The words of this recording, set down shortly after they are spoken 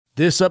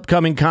This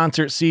upcoming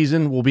concert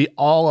season will be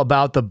all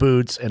about the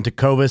boots, and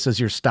Tecovas is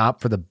your stop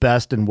for the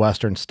best in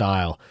Western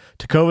style.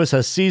 Tecovas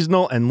has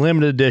seasonal and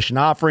limited edition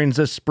offerings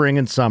this spring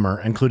and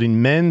summer,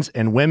 including men's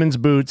and women's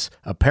boots,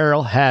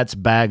 apparel, hats,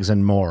 bags,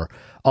 and more.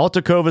 All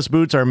Tecovas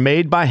boots are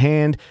made by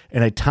hand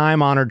in a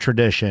time-honored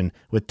tradition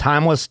with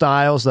timeless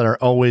styles that are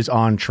always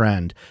on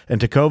trend. And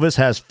Tecovas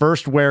has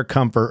first wear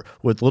comfort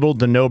with little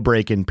to no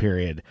break-in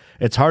period.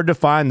 It's hard to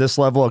find this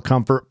level of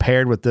comfort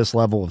paired with this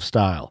level of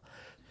style.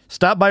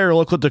 Stop by your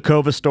local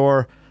Tecovas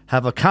store,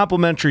 have a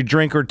complimentary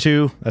drink or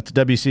two, that's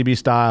WCB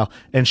style,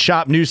 and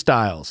shop new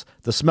styles.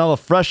 The smell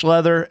of fresh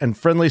leather and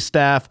friendly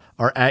staff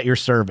are at your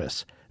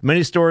service.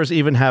 Many stores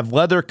even have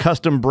leather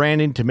custom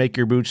branding to make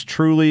your boots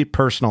truly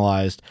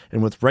personalized.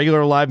 And with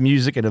regular live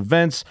music and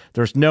events,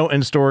 there's no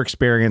in-store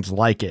experience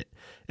like it.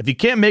 If you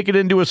can't make it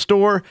into a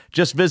store,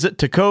 just visit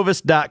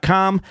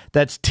tecovas.com.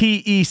 That's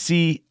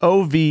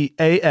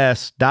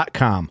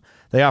TECOVAS.com.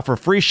 They offer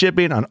free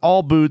shipping on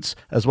all boots,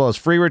 as well as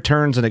free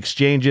returns and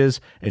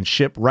exchanges, and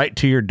ship right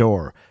to your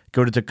door.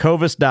 Go to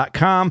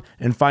tecovas.com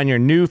and find your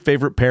new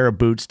favorite pair of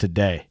boots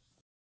today.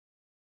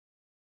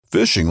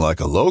 Fishing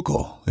like a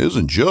local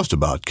isn't just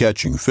about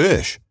catching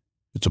fish.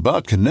 It's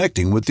about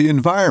connecting with the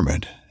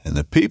environment and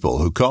the people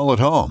who call it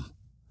home.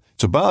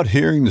 It's about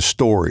hearing the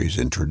stories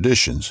and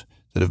traditions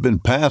that have been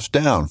passed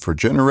down for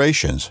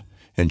generations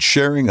and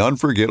sharing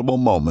unforgettable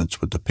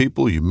moments with the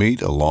people you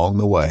meet along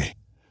the way.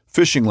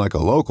 Fishing like a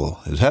local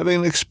is having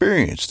an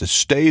experience that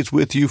stays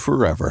with you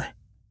forever.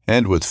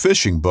 And with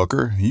Fishing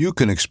Booker, you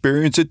can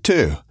experience it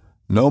too,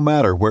 no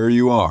matter where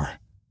you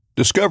are.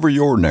 Discover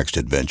your next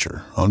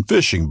adventure on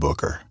Fishing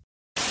Booker.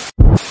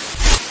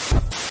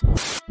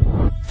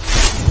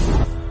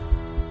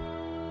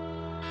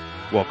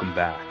 Welcome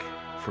back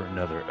for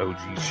another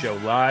OG Show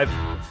Live.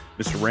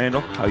 Mr. Randall,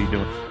 how you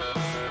doing?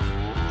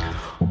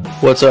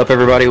 What's up,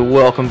 everybody?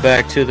 Welcome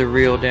back to The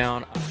Reel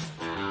Down.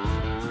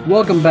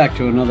 Welcome back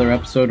to another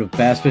episode of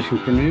Bass Fishing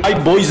for News. Hi,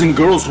 boys and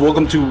girls.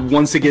 Welcome to,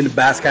 once again, the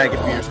Bass Kayak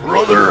Adventures.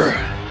 Brother,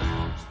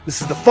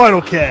 this is the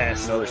final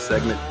cast. Another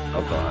segment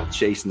of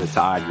Chasing the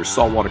Tide, your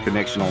saltwater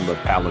connection on the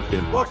Paddle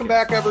Fin. Welcome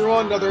back,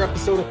 everyone. Another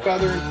episode of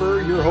Feather and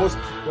Fur. Your host,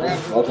 Brad.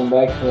 Welcome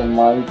back to the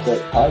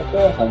MindSet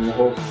podcast. I'm your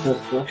host,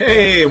 Krista.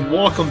 Hey,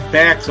 welcome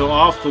back to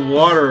Off the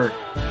Water.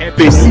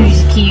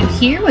 Susie Q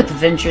here with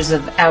Adventures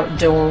of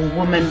Outdoor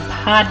Woman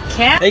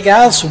podcast. Hey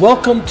guys,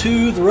 welcome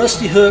to the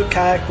Rusty Hook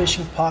Kayak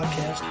Fishing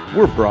Podcast.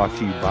 We're brought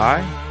to you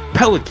by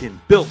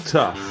Pelican, built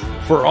tough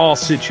for all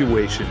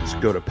situations.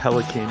 Go to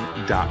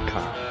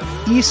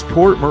pelican.com.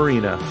 Eastport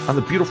Marina on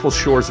the beautiful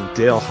shores of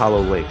Dale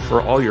Hollow Lake.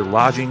 For all your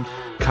lodging,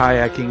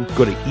 kayaking,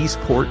 go to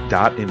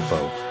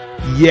eastport.info.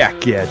 Yak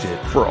Gadget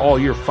for all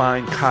your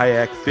fine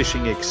kayak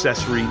fishing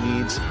accessory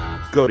needs.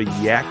 Go to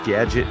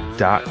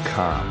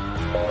yakgadget.com.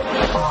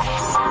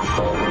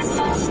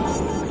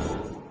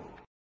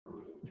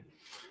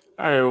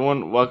 All right,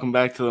 everyone. Welcome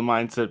back to the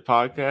MindSet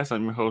podcast.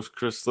 I'm your host,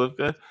 Chris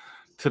Slivka.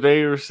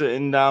 Today, we're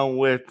sitting down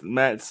with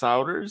Matt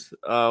Sowders,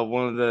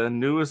 one of the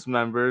newest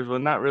members. Well,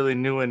 not really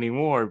new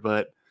anymore,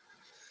 but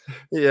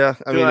yeah,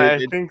 I mean, I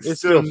think it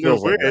still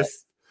feels like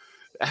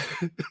that.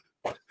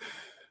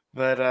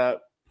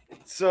 But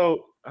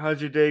so how's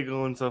your day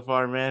going so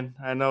far, man?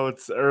 I know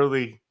it's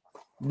early.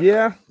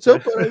 Yeah, so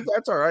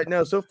that's all right.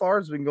 No, so far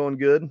it's been going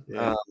good.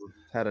 Yeah.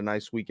 Had a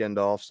nice weekend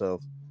off, so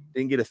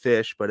didn't get a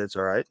fish, but it's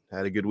all right.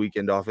 Had a good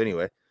weekend off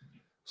anyway.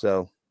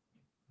 So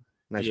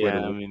nice way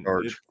to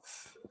charge.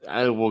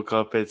 I woke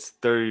up, it's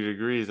 30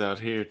 degrees out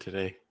here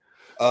today.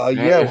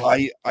 Yeah, well,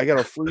 I got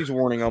a freeze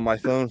warning on my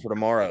phone for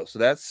tomorrow, so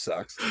that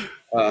sucks.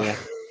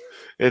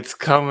 It's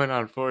coming,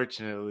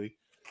 unfortunately.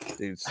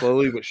 Dude,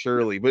 slowly but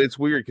surely. But it's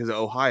weird because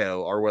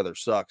Ohio, our weather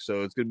sucks.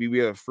 So it's gonna be, we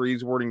have a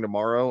freeze warning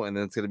tomorrow, and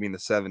then it's gonna be in the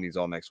 70s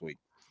all next week.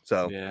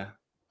 So yeah,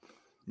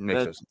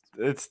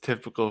 it's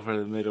typical for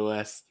the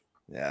Midwest.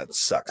 Yeah, it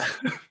sucks.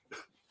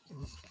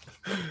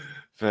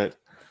 But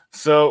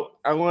so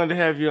I wanted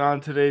to have you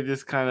on today.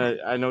 Just kind of,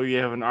 I know you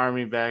have an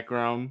Army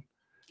background,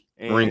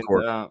 and, Marine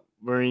Corps.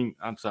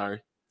 I'm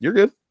sorry. You're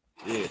good.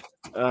 Yeah,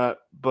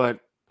 but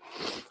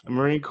a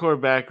Marine Corps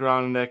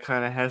background, and that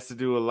kind of has to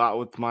do a lot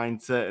with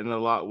mindset and a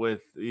lot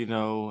with,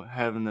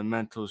 having the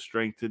mental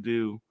strength to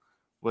do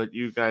what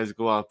you guys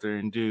go out there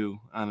and do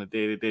on a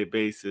day-to-day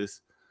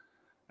basis.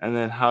 And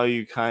then how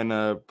you kind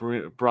of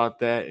brought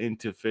that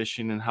into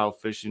fishing and how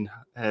fishing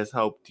has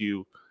helped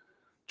you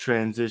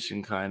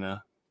transition kind of.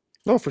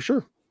 Oh, for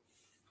sure.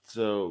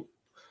 So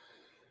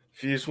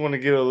if you just want to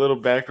give a little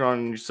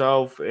background on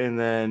yourself, and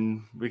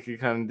then we can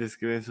kind of just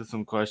get into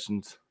some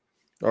questions.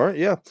 All right.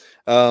 Yeah.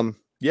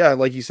 Yeah,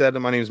 like you said,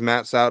 my name is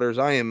Matt Sowders.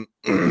 I am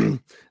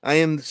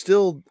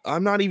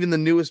I'm not even the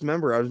newest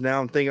member. I'm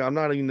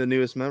not even the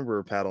newest member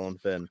of Paddle and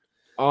Fin.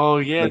 Oh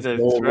yeah,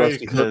 that's right.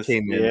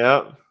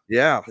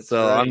 Yeah. That's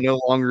so right. I'm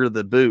no longer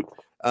the boot.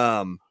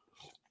 I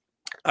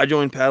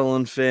joined Paddle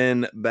and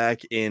Fin back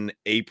in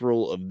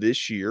April of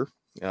this year.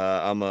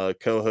 I'm a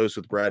co-host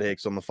with Brad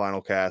Hicks on the Final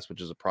Cast, which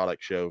is a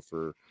product show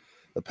for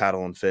the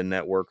Paddle and Fin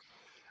network.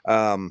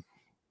 I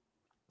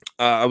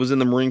was in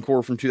the Marine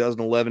Corps from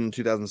 2011 to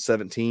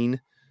 2017.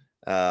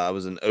 I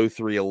was an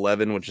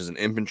 0311, which is an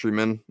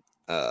infantryman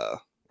or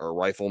a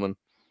rifleman.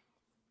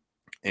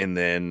 And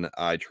then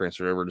I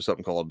transferred over to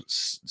something called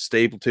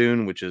Stay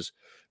Platoon, which is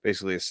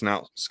basically a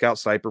scout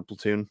sniper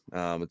platoon.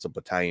 It's a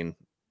battalion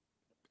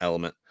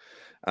element.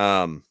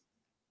 But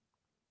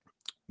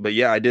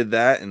yeah, I did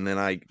that, and then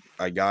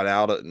I got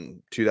out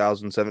in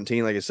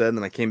 2017, like I said, and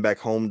then I came back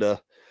home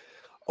to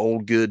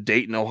old good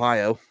Dayton,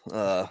 Ohio,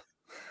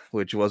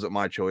 which wasn't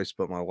my choice,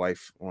 but my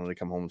wife wanted to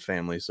come home with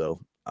family, so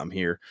I'm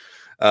here.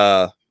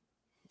 And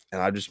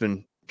I've just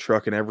been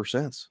trucking ever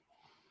since.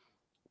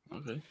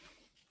 Okay.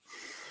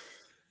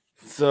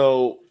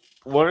 So,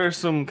 what are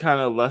some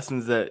kind of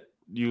lessons that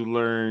you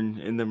learn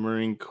in the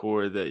Marine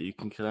Corps that you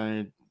can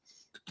kind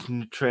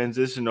of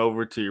transition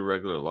over to your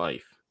regular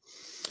life?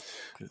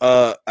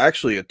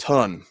 Actually, a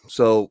ton.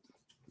 So,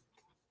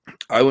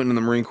 I went in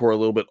the Marine Corps a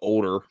little bit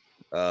older.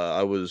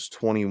 I was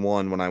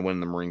 21 when I went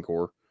in the Marine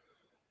Corps.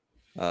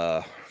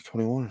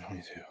 21 or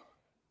 22?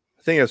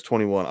 I think I was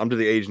 21. I'm to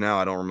the age now.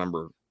 I don't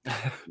remember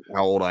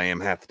how old I am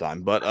half the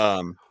time, but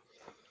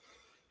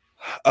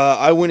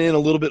I went in a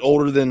little bit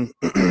older than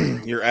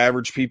your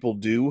average people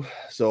do.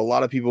 So a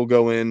lot of people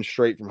go in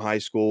straight from high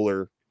school,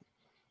 or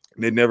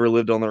they'd never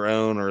lived on their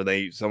own, or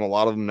a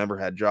lot of them never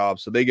had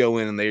jobs. So they go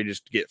in and they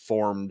just get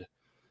formed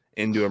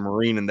into a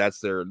Marine, and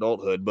that's their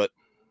adulthood. But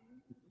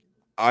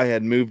I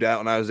had moved out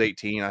when I was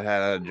 18. I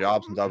had a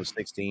job since I was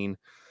 16.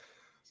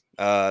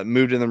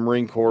 Moved in the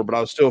Marine Corps, but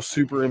I was still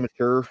super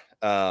immature.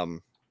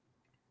 And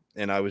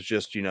I was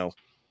just,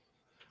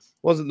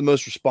 wasn't the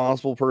most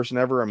responsible person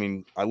ever. I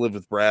mean, I lived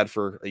with Brad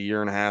for a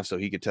year and a half, so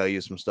he could tell you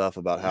some stuff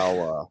about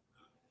how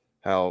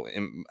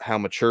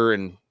mature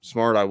and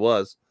smart I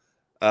was.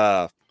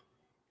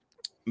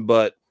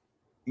 But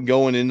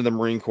going into the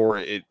Marine Corps,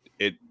 it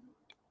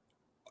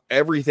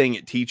everything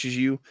it teaches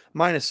you,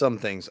 minus some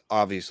things,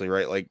 obviously,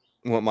 right? Like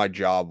what my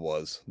job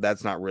was. That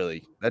doesn't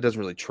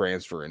really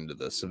transfer into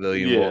the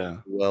civilian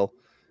world well,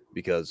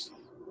 because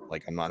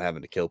like I'm not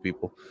having to kill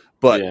people.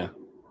 But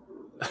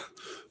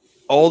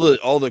all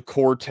the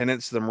core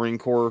tenets the Marine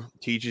Corps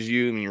teaches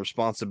you, I mean,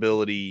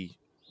 responsibility,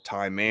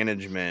 time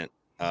management,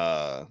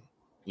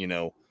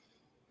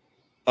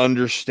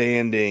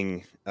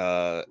 understanding,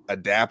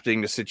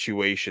 adapting to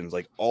situations,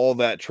 like all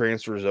that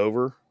transfers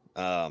over.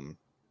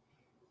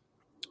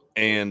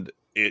 And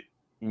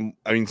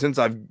since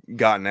I've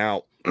gotten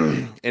out,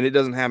 and it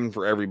doesn't happen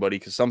for everybody,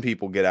 because some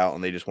people get out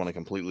and they just want to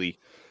completely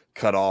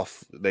cut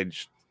off. They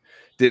just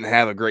didn't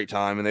have a great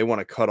time and they want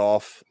to cut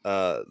off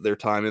their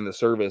time in the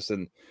service,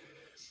 and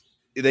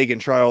they can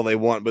try all they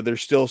want, but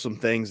there's still some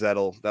things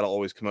that'll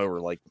always come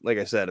over. Like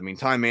I said, I mean,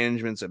 time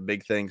management's a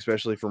big thing,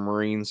 especially for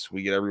Marines.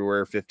 We get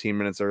everywhere 15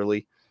 minutes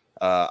early.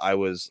 I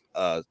was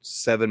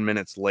 7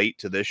 minutes late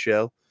to this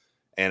show,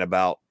 and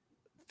about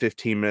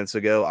 15 minutes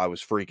ago, I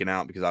was freaking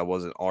out because I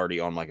wasn't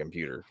already on my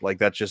computer. Like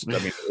that's just, I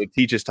mean, it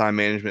teaches time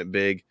management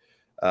big,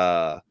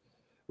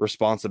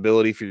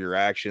 responsibility for your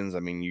actions. I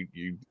mean,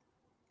 you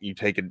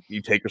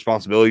take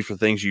responsibility for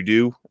things you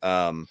do.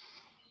 And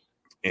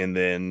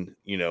then,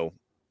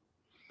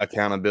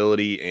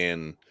 accountability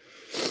and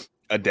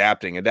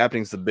adapting.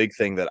 Adapting is the big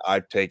thing that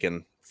I've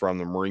taken from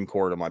the Marine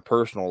Corps to my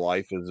personal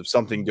life. Is if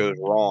something goes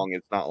wrong,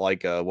 it's not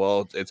like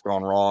it's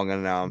gone wrong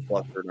and now I'm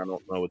flustered and I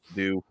don't know what to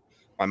do.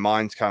 My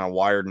mind's kind of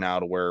wired now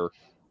to where,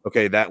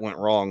 okay, that went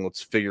wrong.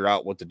 Let's figure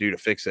out what to do to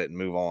fix it and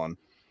move on.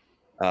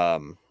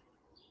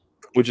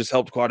 Which has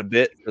helped quite a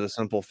bit, for the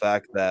simple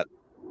fact that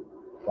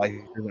life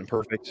isn't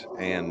perfect.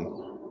 And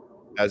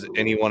as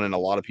anyone and a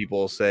lot of people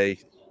will say,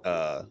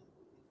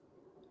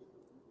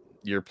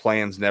 your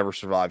plans never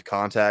survive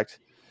contact,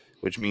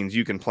 which means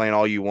you can plan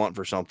all you want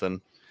for something.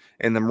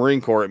 In the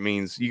Marine Corps, it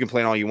means you can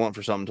plan all you want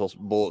for something until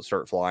bullets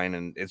start flying,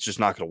 and it's just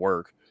not going to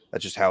work.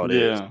 That's just how it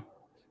is.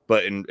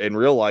 But in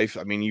real life,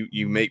 I mean,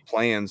 you make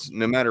plans.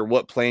 No matter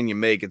what plan you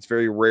make, it's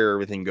very rare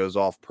everything goes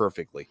off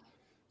perfectly.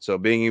 So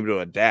being able to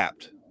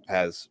adapt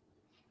has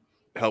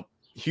helped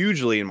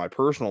hugely in my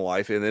personal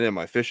life and then in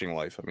my fishing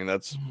life. I mean,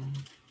 that's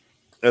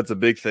a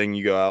big thing.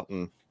 You go out,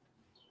 and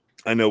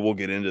I know we'll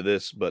get into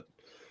this, but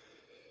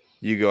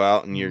you go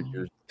out and you're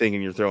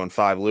thinking you're throwing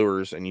 5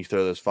 lures, and you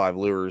throw those 5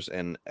 lures,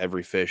 and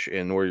every fish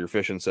in where you're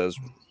fishing says,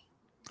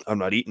 I'm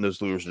not eating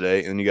those lures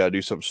today. And you got to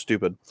do something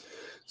stupid.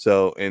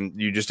 So, and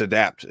you just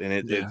adapt, and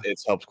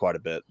it's helped quite a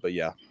bit, but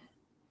yeah.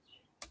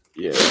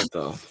 Yeah.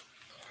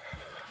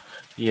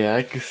 Yeah.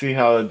 I can see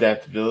how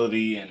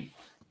adaptability and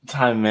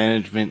time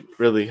management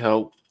really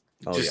help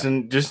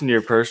in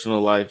your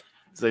personal life,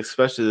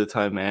 especially the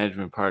time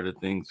management part of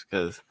things,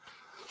 because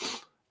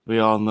we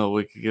all know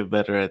we could get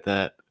better at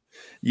that.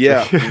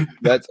 Yeah,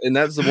 that's one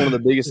of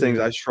the biggest things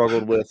I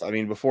struggled with. I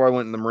mean, before I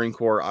went in the Marine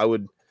Corps, I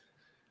would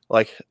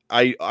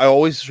I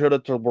always showed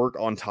up to work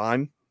on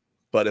time,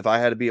 but if I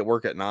had to be at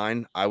work at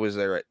 9, I was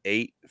there at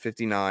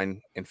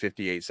 8:59 and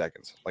 58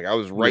 seconds. Like I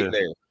was right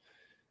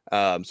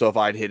there. So if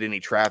I'd hit any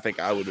traffic,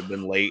 I would have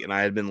been late, and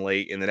I had been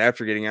late. And then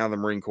after getting out of the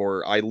Marine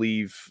Corps, I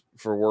leave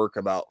for work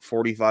about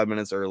 45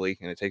 minutes early,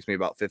 and it takes me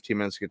about 15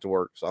 minutes to get to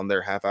work. So I'm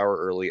there half hour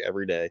early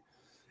every day.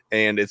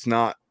 And it's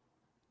not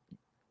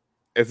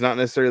it's not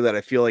necessarily that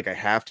I feel like I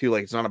have to,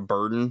 like, it's not a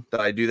burden that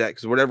I do that,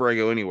 because whenever I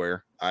go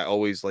anywhere, I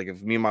always, like,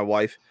 if me and my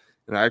wife,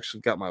 and I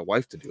actually got my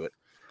wife to do it,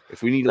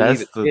 if we need to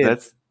leave at 10,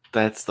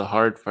 that's the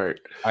hard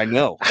part. I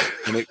know,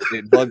 and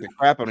it bugged the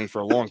crap out of me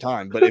for a long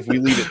time, but if we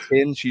leave at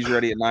 10, she's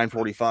ready at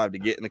 9:45 to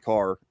get in the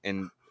car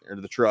or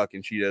the truck,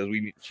 and she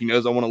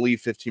knows I want to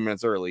leave 15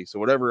 minutes early, so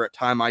whatever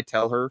time I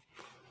tell her,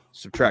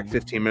 subtract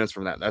 15 minutes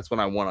from that, that's when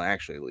I want to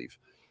actually leave.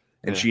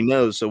 And she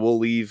knows, so we'll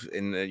leave,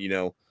 and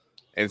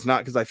and it's not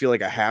because I feel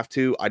like I have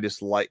to. I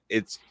just like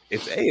it's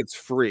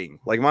freeing.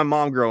 Like my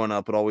mom growing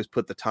up would always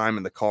put the time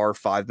in the car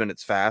 5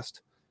 minutes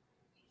fast,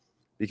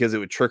 because it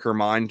would trick her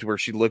mind to where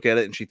she'd look at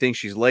it and she thinks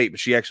she's late, but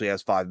she actually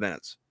has 5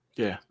 minutes.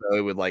 Yeah. So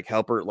it would like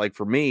help her. Like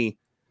for me,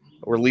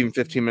 we're leaving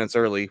 15 minutes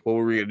early. What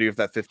were we gonna do with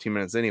that 15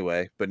 minutes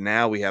anyway? But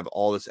now we have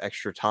all this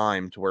extra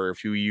time to where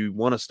if you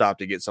want to stop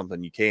to get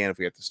something, you can. If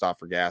we have to stop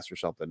for gas or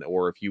something,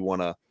 or if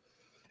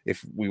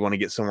we want to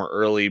get somewhere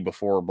early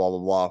before blah, blah,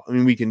 blah. I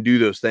mean, we can do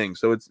those things.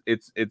 So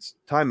it's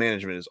time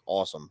management is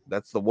awesome.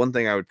 That's the one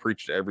thing I would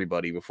preach to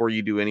everybody before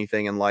you do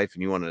anything in life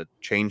and you want to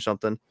change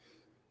something.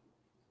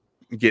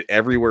 Get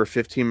everywhere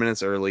 15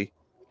 minutes early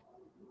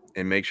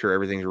and make sure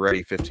everything's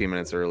ready 15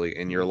 minutes early,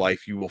 and your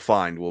life, you will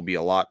find, will be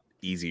a lot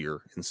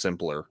easier and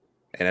simpler,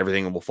 and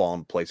everything will fall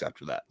into place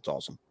after that. It's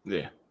awesome.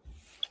 Yeah.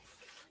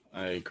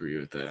 I agree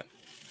with that.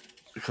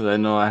 Because I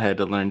know I had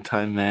to learn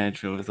time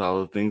management with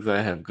all the things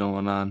I have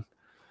going on.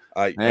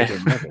 I can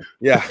imagine.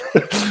 Yeah.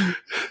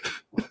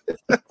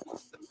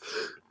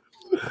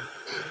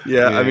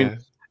 Yeah. I mean,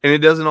 and it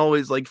doesn't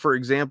always, like, for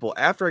example,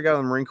 after I got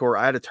in the Marine Corps,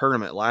 I had a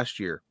tournament last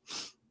year.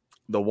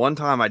 The one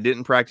time I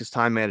didn't practice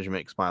time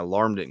management because my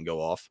alarm didn't go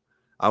off.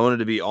 I wanted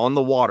to be on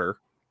the water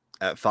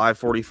at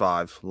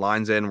 5:45.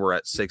 Lines in were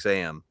at 6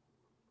 a.m.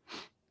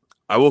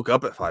 I woke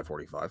up at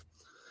 5:45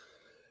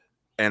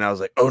 and I was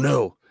like, oh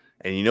no.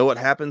 And you know what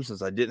happened?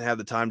 Since I didn't have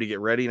the time to get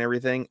ready and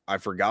everything, I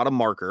forgot a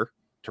marker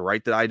to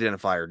write the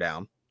identifier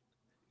down.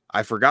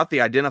 I forgot the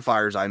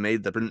identifiers I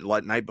made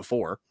the night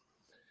before.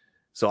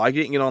 So I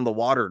didn't get on the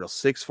water till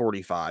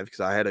 6:45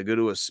 because I had to go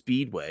to a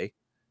speedway,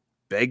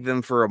 beg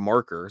them for a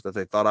marker that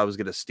they thought I was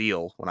going to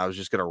steal when I was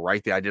just going to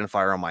write the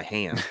identifier on my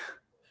hand.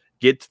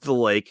 Get to the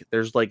lake.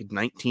 There's like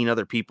 19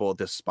 other people at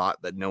this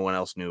spot that no one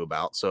else knew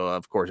about. So,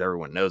 of course,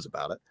 everyone knows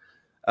about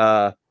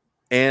it.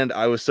 And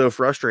I was so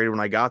frustrated when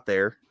I got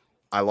there.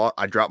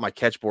 I dropped my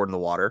catchboard in the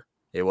water.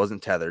 It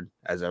wasn't tethered,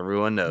 as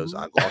everyone knows.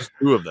 I've lost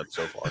 2 of them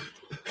so far.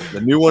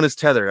 The new one is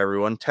tethered,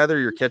 everyone. Tether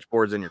your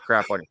catchboards and your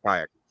crap on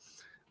your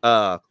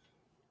kayak.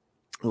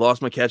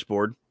 Lost my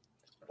catchboard.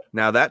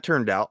 Now, that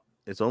turned out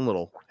its own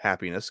little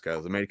happiness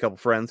because I made a couple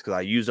friends because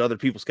I used other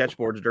people's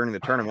sketchboards during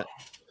the tournament.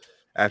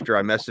 After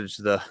I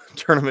messaged the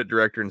tournament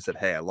director and said,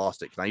 hey, I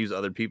lost it. Can I use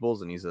other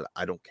people's? And he said,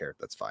 I don't care.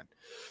 That's fine.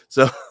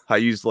 So I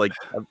used I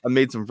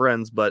made some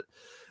friends, but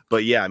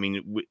yeah, I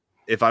mean,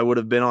 if I would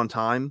have been on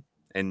time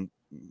and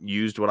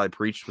used what I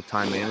preached with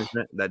time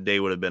management, that day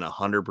would have been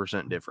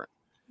 100% different.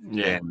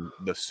 Yeah. And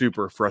the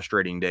super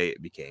frustrating day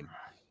it became.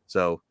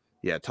 So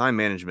yeah, time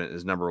management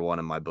is number 1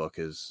 in my book.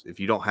 Is if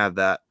you don't have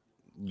that,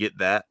 get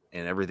that,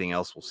 and everything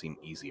else will seem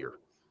easier.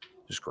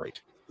 Just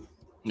great.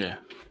 Yeah.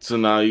 So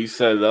now you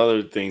said the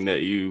other thing that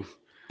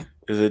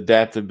is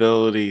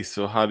adaptability.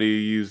 So how do you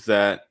use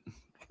that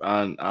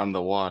on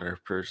the water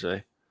per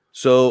se?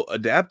 So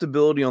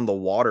adaptability on the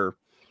water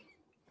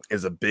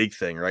is a big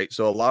thing, right?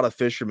 So a lot of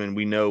fishermen,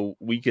 we know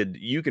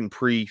you can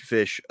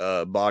pre-fish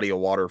a body of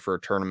water for a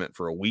tournament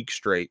for a week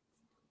straight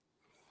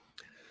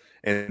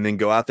and then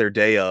go out there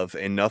day of,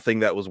 and nothing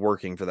that was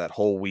working for that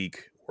whole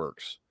week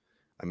works.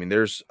 I mean,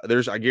 there's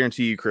I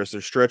guarantee you, Chris,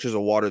 there's stretches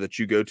of water that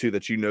you go to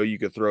that you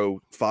could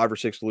throw 5 or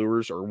 6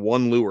 lures or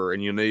 1 lure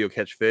and you'll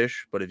catch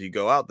fish. But if you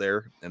go out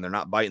there and they're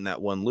not biting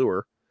that 1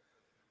 lure,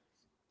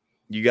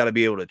 you got to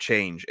be able to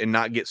change and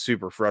not get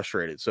super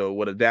frustrated. So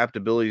what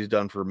adaptability has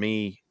done for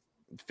me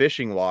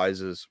fishing wise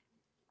is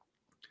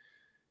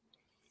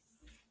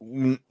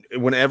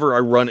whenever I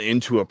run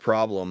into a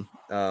problem,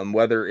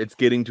 whether it's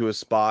getting to a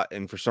spot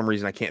and for some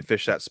reason I can't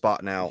fish that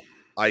spot now,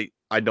 I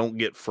don't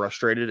get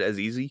frustrated as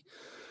easy.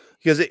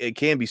 Because it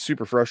can be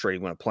super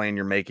frustrating when a plan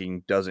you're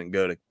making doesn't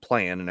go to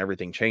plan and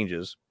everything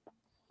changes.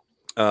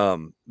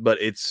 But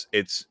it's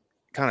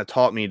kind of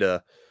taught me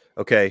to,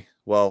 okay,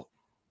 well,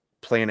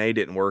 plan A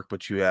didn't work,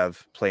 but you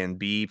have plan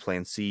B,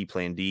 plan C,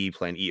 plan D,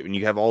 plan E, and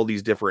you have all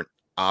these different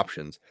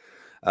options.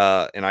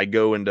 And I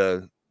go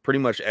into pretty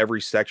much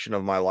every section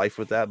of my life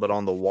with that. But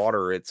on the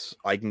water,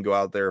 I can go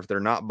out there. If they're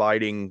not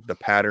biting the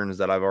patterns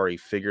that I've already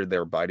figured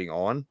they're biting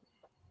on,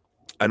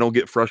 I don't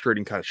get frustrated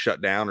and kind of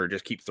shut down or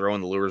just keep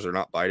throwing the lures they're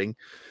not biting.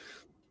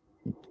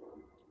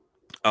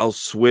 I'll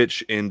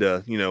switch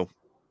into,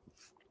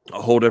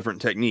 a whole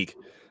different technique.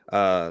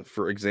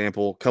 For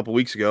example, a couple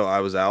weeks ago,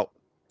 I was out,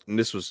 and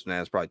this was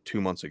probably 2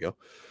 months ago.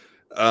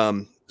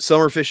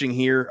 Summer fishing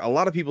here. A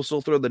lot of people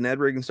still throw the Ned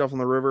rig and stuff on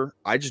the river.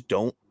 I just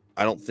don't.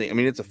 I don't think. I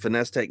mean, it's a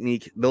finesse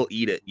technique. They'll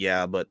eat it,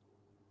 yeah, but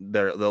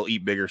they'll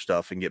eat bigger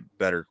stuff and get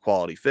better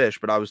quality fish.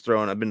 But I've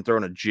been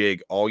throwing a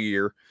jig all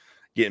year,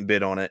 getting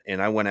bit on it,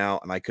 and I went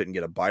out and I couldn't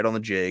get a bite on the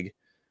jig.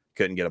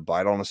 couldn't get a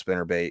bite on a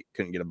spinnerbait,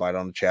 couldn't get a bite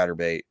on a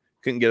chatterbait,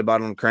 couldn't get a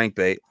bite on a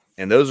crankbait.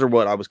 And those are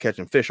what I was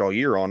catching fish all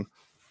year on.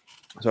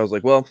 So I was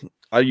like, well,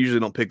 I usually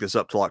don't pick this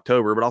up till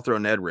October, but I'll throw a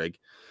Ned rig.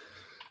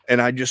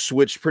 And I just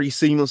switched pretty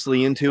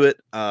seamlessly into it.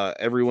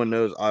 Everyone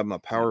knows I'm a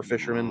power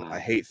fisherman. I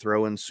hate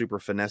throwing super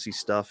finessey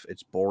stuff.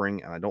 It's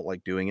boring, and I don't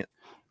like doing it.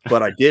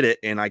 But I did it,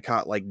 and I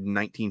caught like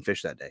 19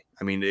 fish that day.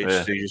 I mean, they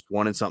just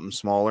wanted something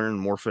smaller and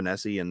more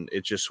finessey, and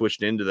it just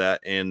switched into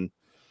that. And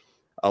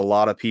a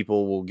lot of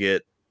people will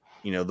get,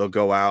 they'll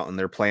go out, and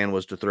their plan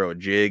was to throw a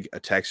jig, a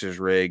Texas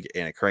rig,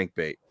 and a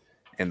crankbait.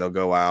 And they'll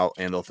go out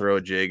and they'll throw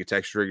a jig, a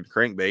Texas rig, and a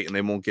crankbait, and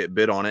they won't get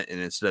bit on it. And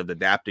instead of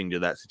adapting to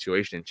that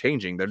situation and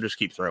changing, they'll just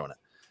keep throwing it.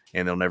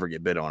 And they'll never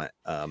get bit on it.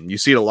 You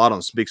see it a lot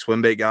on big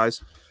swim bait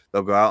guys.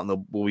 They'll go out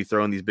and we'll be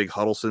throwing these big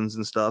Huddlesons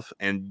and stuff.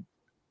 And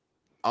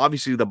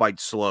obviously the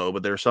bite's slow,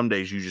 but there are some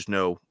days you just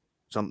know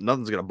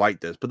nothing's going to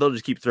bite this, but they'll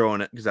just keep throwing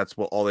it because that's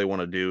all they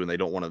want to do. And they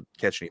don't want to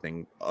catch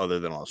anything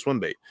other than on a swim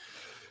bait,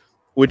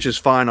 which is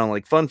fine on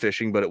like fun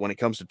fishing. But when it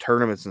comes to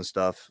tournaments and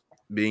stuff,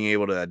 being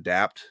able to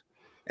adapt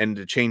and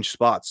to change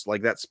spots,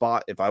 like that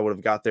spot, if I would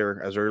have got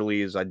there as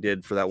early as I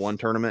did for that one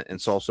tournament and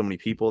saw so many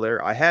people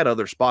there, I had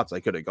other spots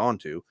I could have gone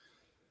to.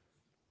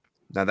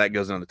 Now that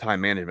goes into time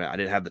management. I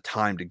didn't have the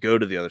time to go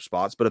to the other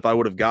spots, but if I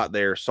would have got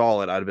there,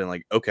 saw it, I'd have been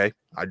like, okay,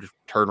 I just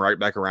turn right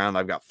back around.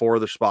 I've got 4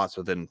 other spots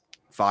within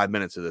 5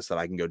 minutes of this that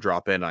I can go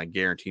drop in. And I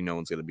guarantee no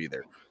one's going to be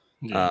there.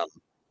 Yeah.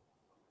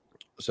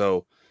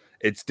 So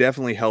it's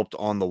definitely helped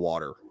on the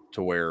water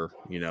to where,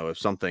 if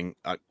something,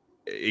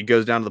 it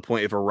goes down to the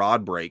point, if a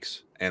rod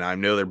breaks and I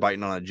know they're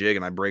biting on a jig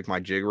and I break my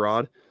jig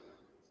rod,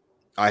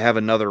 I have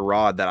another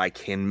rod that I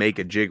can make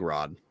a jig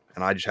rod,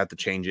 and I just have to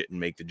change it and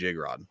make the jig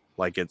rod.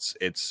 Like it's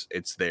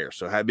there.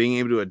 So being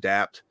able to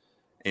adapt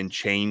and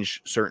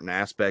change certain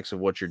aspects of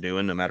what you're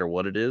doing, no matter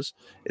what it is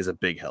a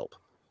big help.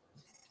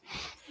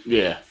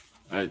 Yeah.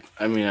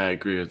 I mean, I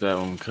agree with that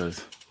one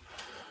because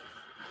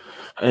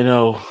I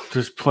know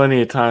there's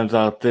plenty of times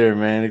out there,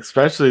 man,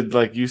 especially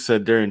like you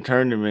said, during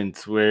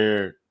tournaments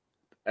where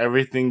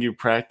everything you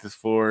practice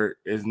for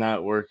is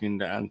not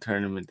working on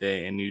tournament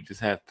day, and you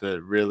just have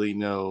to really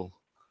know.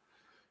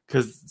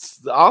 Because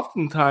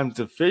oftentimes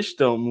the fish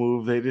don't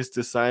move. They just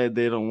decide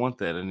they don't want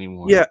that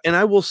anymore. Yeah, and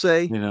I will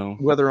say,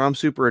 whether I'm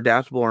super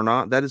adaptable or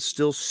not, that is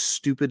still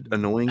stupid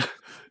annoying.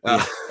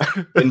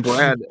 And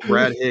Brad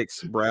likes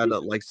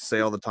to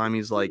say all the time,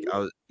 he's like,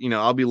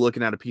 I'll be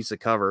looking at a piece of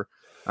cover,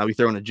 I'll be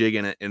throwing a jig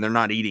in it, and they're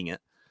not eating it.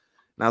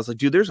 And I was like,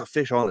 dude, there's a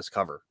fish on this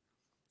cover,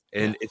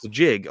 and it's a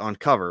jig on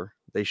cover.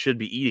 They should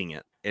be eating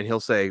it. And he'll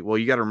say, well,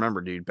 you got to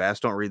remember, dude, bass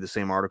don't read the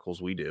same articles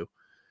we do.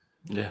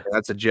 Yeah,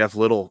 that's a Jeff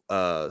Little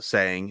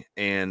saying,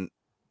 and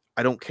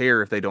I don't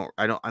care if they don't.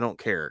 I don't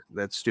care.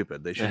 That's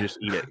stupid. They should just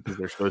eat it because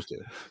they're supposed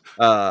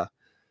to.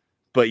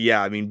 But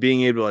yeah, I mean,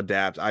 being able to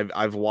adapt.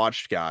 I've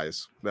watched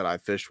guys that I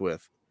fished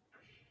with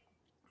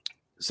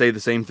say the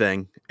same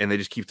thing, and they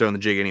just keep throwing the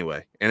jig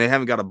anyway, and they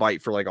haven't got a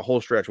bite for like a whole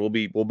stretch. We'll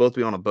both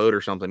be on a boat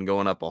or something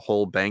going up a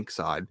whole bank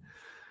side.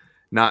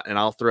 And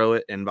I'll throw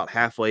it, and about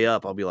halfway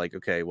up, I'll be like,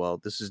 okay,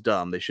 well, this is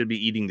dumb. They should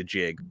be eating the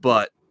jig,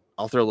 but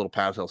I'll throw a little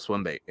paddletail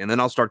swim bait, and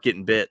then I'll start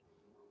getting bit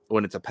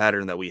when it's a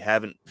pattern that we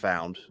haven't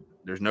found.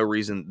 There's no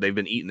reason. They've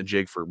been eating the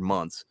jig for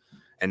months,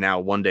 and now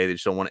one day they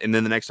just don't want it. And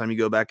then the next time you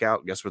go back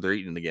out, guess what? They're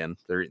eating it again.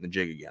 They're eating the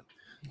jig again.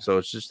 So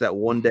it's just that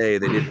one day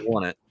they didn't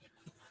want it,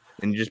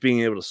 and just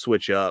being able to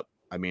switch up.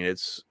 I mean,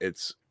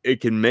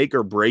 it can make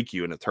or break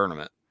you in a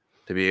tournament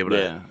to be able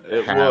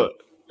to.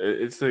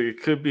 It's like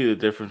it could be the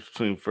difference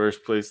between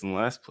first place and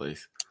last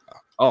place.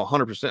 Oh,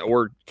 100%.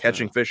 Or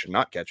catching fish and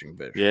not catching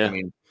fish. Yeah. I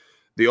mean,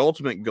 the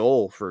ultimate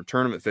goal for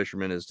tournament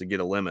fishermen is to get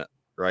a limit,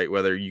 right?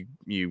 Whether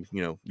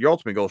your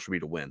ultimate goal should be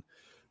to win,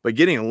 but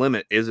getting a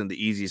limit isn't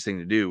the easiest thing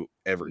to do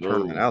every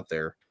tournament out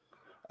there.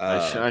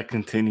 I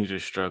continue to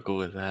struggle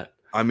with that.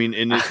 I mean,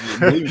 and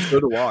so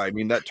do I. I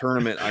mean, that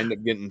tournament, I ended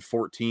up getting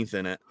 14th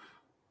in it,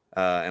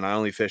 and I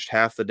only fished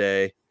half the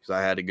day because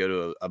I had to go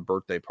to a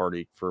birthday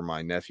party for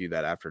my nephew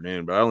that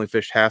afternoon. But I only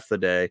fished half the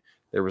day.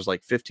 There was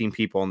like 15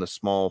 people on this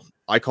small,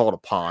 I call it a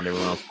pond.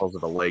 Everyone else calls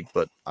it a lake,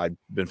 but I've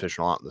been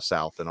fishing a lot in the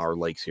South, and our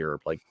lakes here are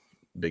like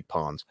big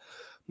ponds.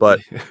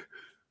 But,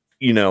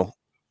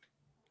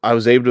 I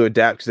was able to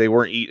adapt because they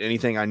weren't eating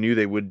anything I knew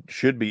they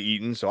should be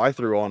eating. So I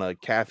threw on a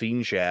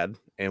caffeine shad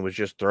and was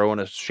just throwing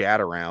a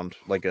shad around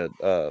like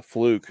a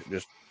fluke,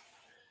 just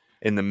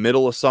in the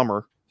middle of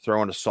summer,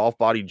 throwing a soft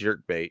body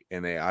jerk bait.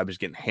 And I was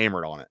getting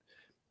hammered on it.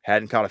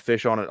 Hadn't caught a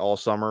fish on it all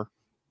summer.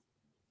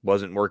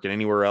 Wasn't working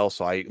anywhere else.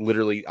 So I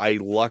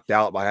lucked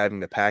out by having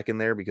the pack in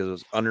there because it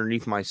was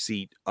underneath my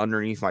seat,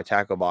 underneath my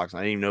tackle box. And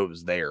I didn't even know it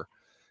was there.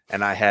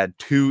 And I had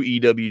 2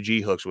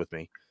 EWG hooks with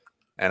me.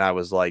 And I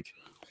was like,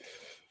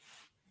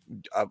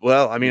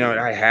 well, I mean,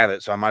 I have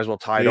it, so I might as well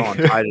tied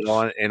it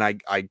on. And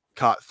I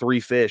caught 3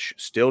 fish,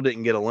 still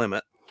didn't get a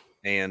limit.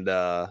 And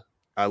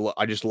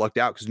I just lucked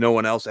out because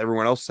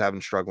everyone else is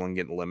having struggling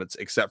getting limits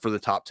except for the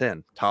top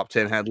 10. Top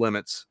 10 had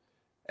limits.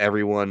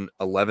 Everyone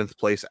 11th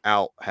place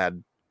out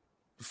had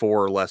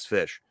 4 or less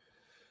fish.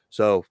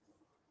 So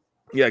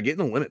yeah,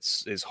 getting the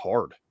limits is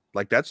hard.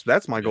 Like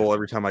that's my goal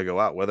every time I go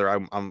out. Whether I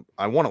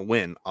want to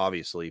win,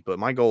 obviously, but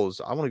my goal is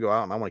I want to go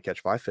out and I want to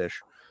catch 5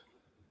 fish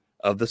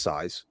of the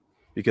size,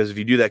 because if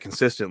you do that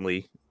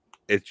consistently,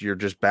 you're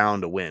just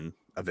bound to win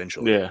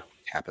eventually. Yeah, it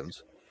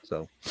happens.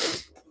 So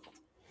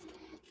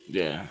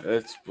yeah,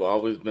 that's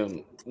always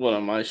been one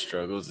of my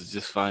struggles is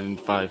just finding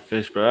 5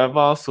 fish. But I've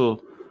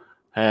also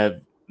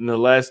had in the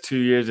last 2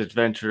 years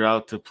adventured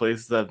out to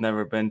places I've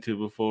never been to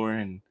before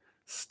and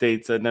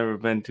states I've never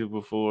been to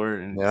before,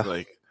 and it's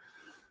like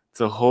it's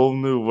a whole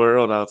new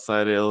world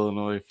outside of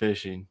Illinois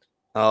fishing.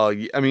 Oh,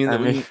 I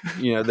mean,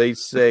 you know, they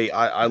say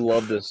I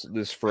love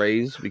this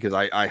phrase because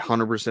I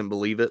 100%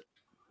 believe it.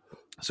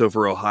 So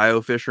for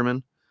Ohio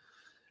fishermen,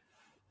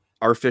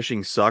 our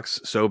fishing sucks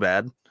so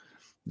bad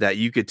that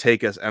you could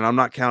take us, and I'm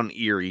not counting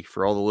Erie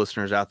for all the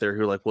listeners out there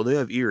who are like, well, they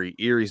have Erie.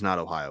 Erie's not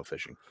Ohio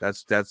fishing.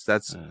 That's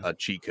a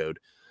cheat code.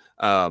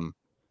 I'm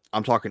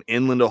talking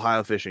inland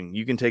Ohio fishing.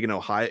 You can take an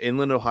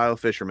inland Ohio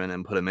fisherman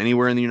and put him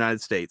anywhere in the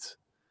United States.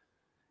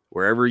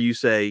 Wherever you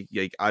say,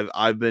 like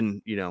I've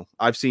been, you know,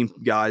 I've seen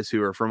guys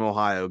who are from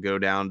Ohio go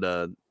down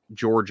to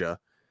Georgia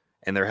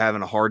and they're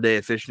having a hard day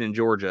of fishing in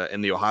Georgia,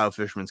 and the Ohio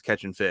fisherman's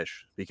catching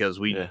fish because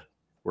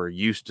we're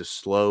used to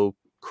slow,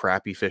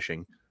 crappy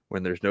fishing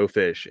when there's no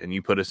fish, and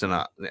you put us in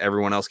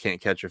everyone else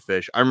can't catch a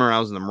fish. I remember I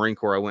was in the Marine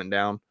Corps, I went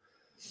down,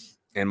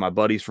 and my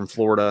buddy's from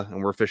Florida,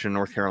 and we're fishing in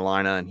North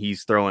Carolina, and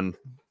he's throwing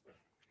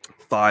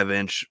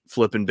 5-inch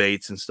flipping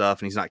baits and stuff,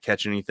 and he's not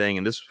catching anything.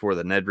 And this was before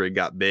the Ned rig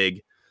got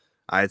big.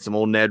 I had some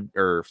old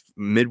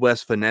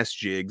Midwest finesse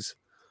jigs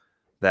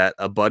that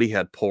a buddy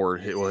had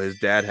poured. Well, his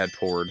dad had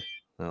poured.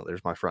 Oh,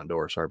 there's my front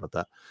door. Sorry about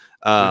that.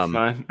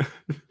 Fine.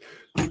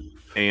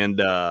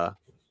 And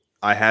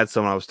I had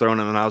some. I was throwing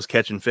them, and I was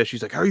catching fish.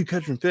 He's like, "How are you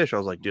catching fish?" I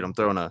was like, "Dude, I'm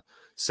throwing a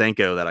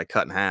Senko that I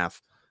cut in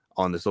half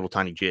on this little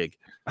tiny jig."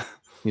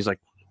 He's like,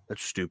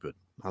 "That's stupid."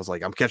 I was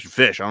like, "I'm catching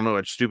fish. I don't know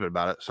what's stupid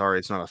about it. Sorry,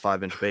 it's not a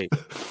 5-inch bait."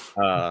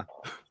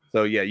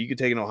 So yeah, you could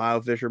take an Ohio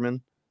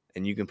fisherman,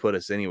 and you can put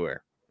us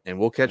anywhere, and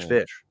we'll catch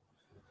fish.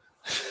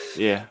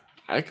 Yeah,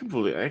 I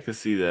can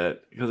see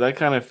that, because I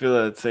kind of feel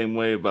that same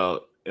way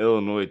about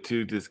Illinois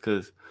too. Just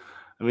because,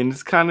 I mean,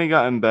 it's kind of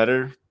gotten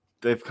better.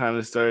 They've kind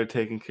of started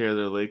taking care of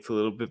their lakes a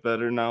little bit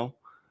better now,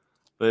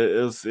 but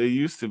it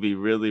used to be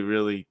really,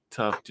 really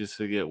tough just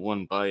to get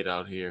one bite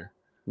out here.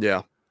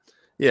 Yeah.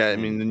 I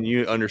mean, then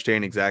you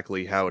understand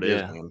exactly how it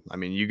is, man. I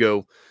mean, you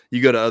go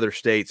to other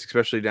states,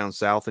 especially down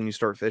south, and you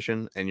start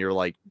fishing, and you're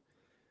like,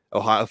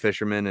 Ohio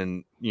fishermen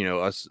and, you know,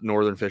 us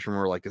northern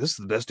fishermen were like, this is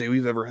the best day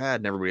we've ever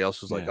had. And everybody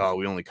else was like, oh,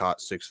 we only caught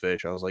 6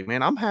 fish. I was like,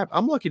 man,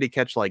 I'm lucky to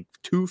catch like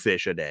 2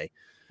 fish a day.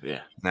 Yeah.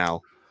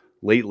 Now,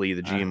 lately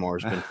the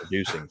GMR has been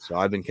producing, so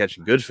I've been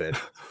catching good fish.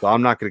 So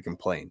I'm not going to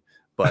complain.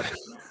 But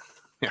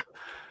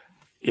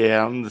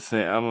yeah, I'm the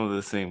same. I'm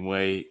the same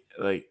way.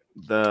 Like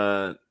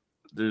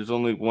there's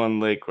only one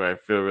lake where I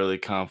feel really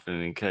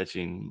confident in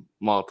catching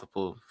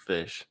multiple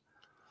fish.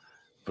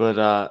 But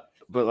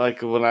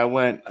like when I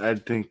went, I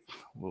think,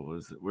 what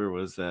was it? Where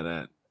was that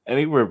at?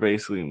 Anywhere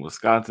basically in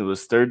Wisconsin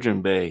was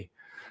Sturgeon Bay.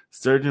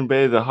 Sturgeon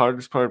Bay, the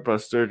hardest part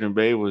about Sturgeon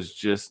Bay was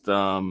just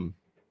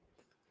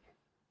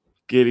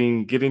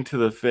getting to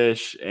the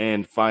fish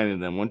and finding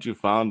them. Once you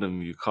found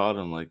them, you caught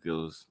them like it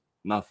was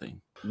nothing.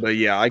 But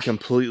yeah, I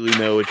completely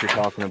know what you're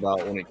talking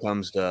about when it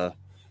comes to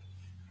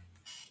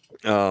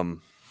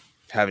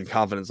having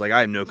confidence. Like I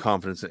have no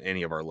confidence in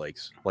any of our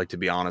lakes. Like, to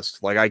be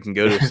honest, like I can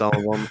go to some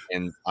of them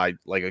and I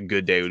like a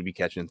good day would be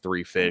catching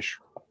 3 fish.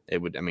 It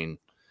would, I mean,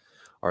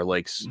 our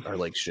lakes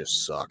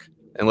just suck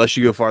unless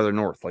you go farther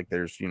north. Like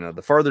there's, you know,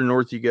 the farther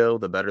north you go,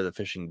 the better the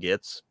fishing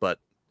gets. But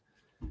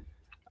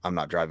I'm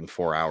not driving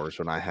 4 hours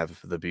when I have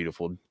the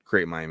beautiful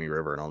Great Miami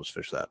River and I'll just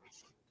fish that.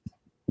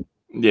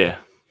 Yeah,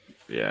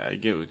 I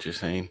get what you're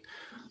saying.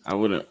 I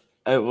wouldn't.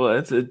 Well,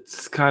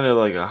 it's kind of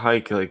like a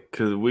hike, like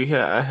because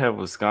I have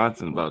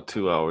Wisconsin about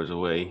 2 hours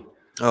away.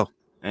 Oh,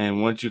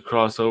 and once you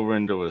cross over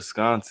into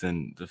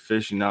Wisconsin, the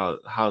fishing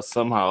out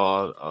somehow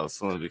all of a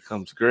sudden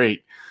becomes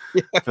great.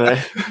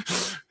 Yeah.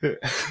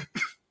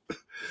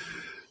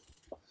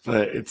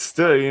 But it's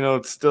still, you know,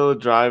 it's still a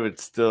drive.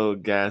 It's still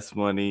gas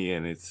money,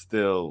 and it's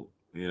still,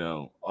 you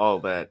know, all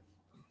that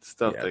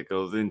stuff that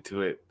goes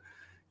into it.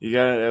 You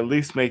gotta at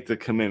least make the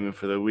commitment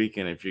for the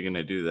weekend if you're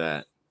gonna do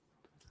that.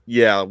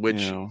 Yeah,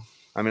 which, you know,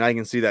 I mean, I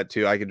can see that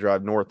too. I could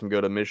drive north and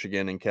go to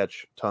Michigan and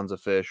catch tons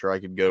of fish, or I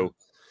could go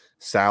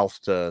south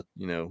to,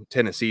 you know,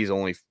 Tennessee's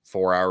only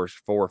 4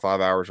 or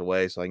 5 hours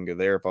away, so I can go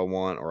there if I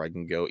want, or I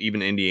can go,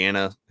 even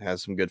Indiana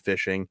has some good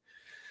fishing.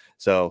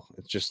 So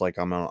it's just like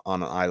I'm on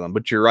an island.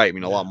 But you're right. I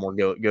mean, a lot more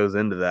goes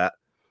into that,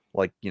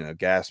 like, you know,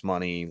 gas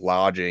money,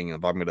 lodging,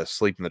 if I'm going to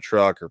sleep in the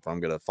truck or if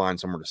I'm going to find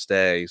somewhere to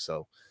stay.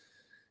 So,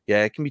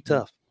 yeah, it can be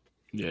tough.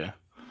 Yeah.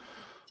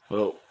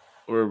 Well,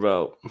 we're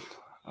about,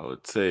 I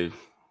would say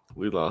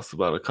we lost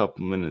about a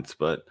couple minutes,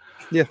 but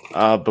yeah.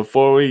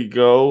 Before we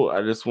go,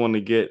 I just want to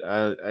get,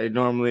 I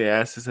normally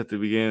ask this at the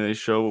beginning of the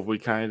show, but we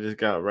kind of just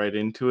got right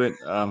into it.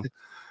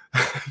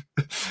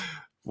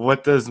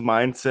 What does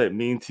mindset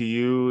mean to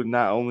you,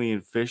 not only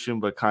in fishing,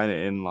 but kind of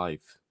in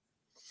life?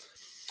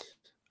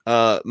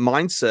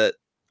 Mindset,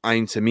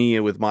 to me,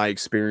 with my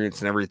experience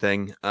and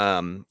everything,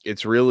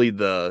 it's really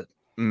the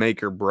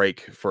make or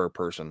break for a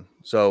person.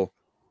 So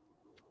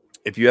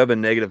if you have a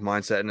negative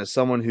mindset, and as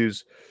someone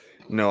who's,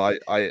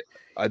 I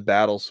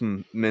battle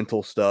some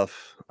mental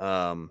stuff.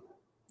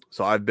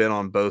 So I've been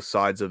on both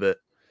sides of it,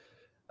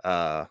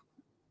 having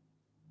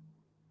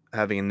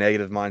a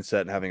negative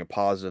mindset and having a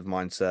positive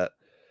mindset.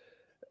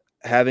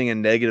 Having a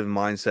negative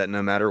mindset,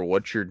 no matter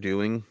what you're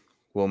doing,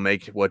 will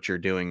make what you're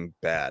doing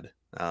bad.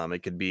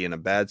 It could be in a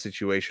bad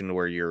situation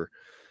where you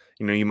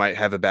might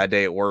have a bad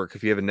day at work.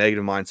 If you have a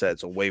negative mindset,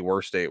 it's a way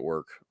worse day at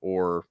work.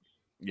 Or,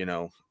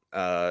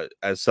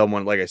 as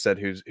someone, like I said,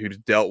 who's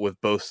dealt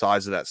with both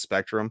sides of that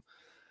spectrum,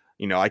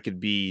 I could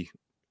be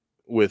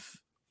with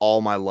all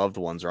my loved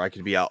ones, or I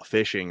could be out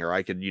fishing, or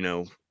I could,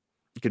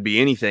 it could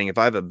be anything. If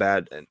I have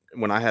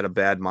when I had a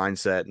bad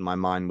mindset and my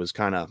mind was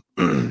kind of,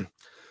 a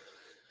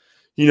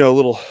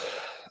little,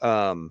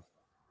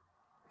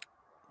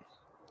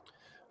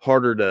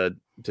 harder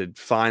to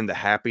find the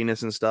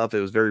happiness and stuff, it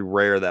was very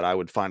rare that I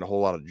would find a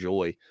whole lot of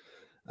joy.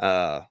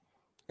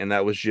 And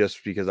that was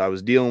just because I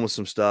was dealing with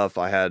some stuff.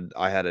 I had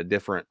a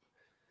different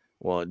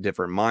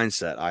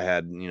mindset. I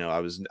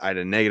had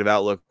a negative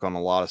outlook on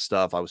a lot of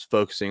stuff. I was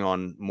focusing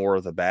on more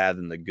of the bad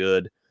than the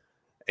good.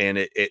 And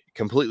it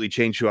completely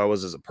changed who I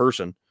was as a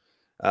person,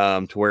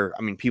 to where,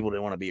 people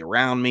didn't want to be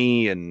around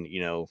me. And,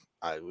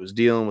 I was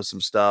dealing with some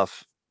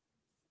stuff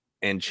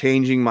and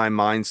changing my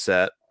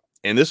mindset.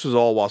 And this was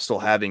all while still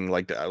having,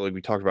 like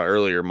we talked about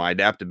earlier, my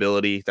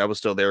adaptability that was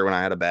still there when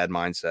I had a bad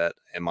mindset,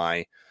 and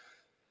my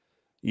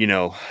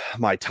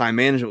time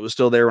management was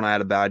still there when I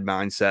had a bad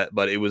mindset,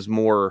 but it was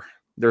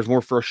there's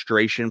more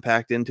frustration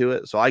packed into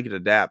it. So I could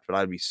adapt, but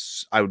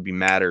I would be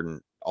madder and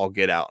I'll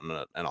get out in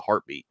a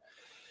heartbeat.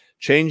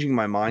 Changing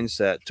my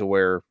mindset to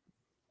where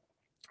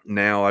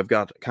now I've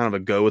got kind of a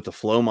go with the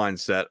flow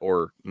mindset,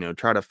 or,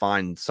 try to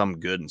find some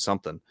good in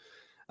something,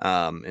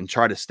 and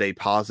try to stay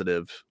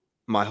positive.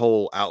 My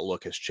whole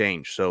outlook has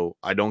changed. So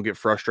I don't get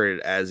frustrated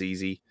as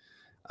easy.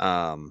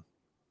 I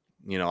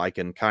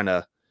can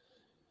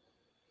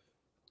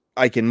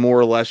more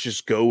or less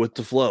just go with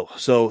the flow.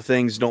 So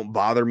things don't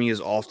bother me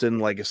as often.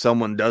 Like if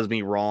someone does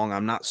me wrong,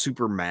 I'm not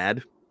super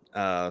mad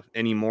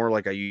anymore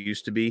like I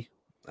used to be.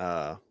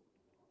 I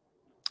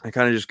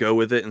kind of just go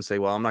with it and say,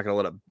 well, I'm not going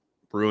to let it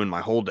ruin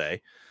my whole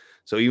day.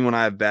 So even when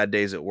I have bad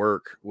days at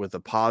work, with a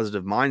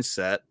positive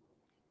mindset,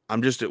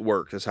 I'm just at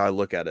work. That's how I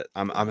look at it.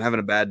 I'm having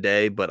a bad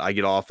day, but I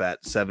get off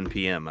at 7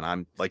 p.m. And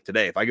I'm like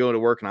today, if I go to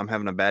work and I'm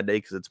having a bad day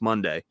because it's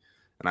Monday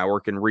and I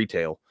work in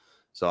retail,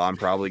 so I'm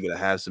probably going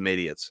to have some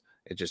idiots.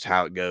 It's just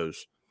how it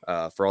goes.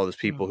 For all those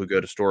people who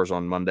go to stores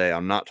on Monday,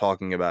 I'm not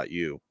talking about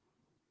you.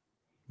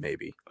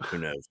 Maybe. Who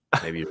knows?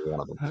 Maybe you're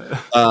one of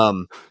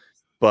them.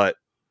 But,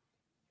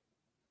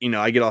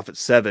 I get off at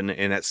 7,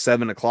 and at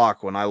 7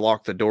 o'clock, when I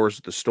lock the doors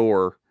at the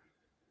store,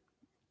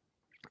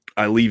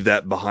 I leave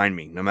that behind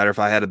me. No matter if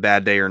I had a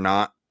bad day or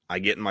not, I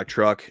get in my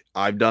truck.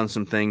 I've done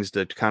some things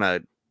to kind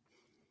of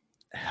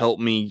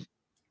help me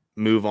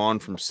move on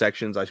from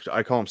sections. I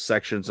call them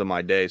sections of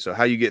my day. So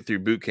how you get through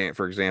boot camp,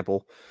 for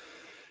example,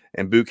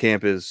 and boot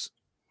camp is,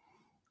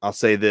 I'll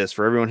say this,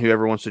 for everyone who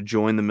ever wants to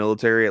join the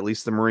military, at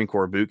least the Marine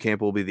Corps, boot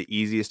camp will be the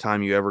easiest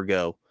time you ever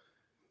go.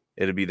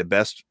 It'll be the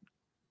best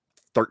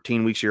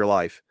 13 weeks of your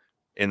life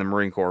in the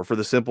Marine Corps, for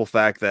the simple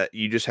fact that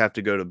you just have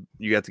to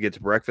get to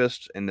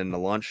breakfast, and then to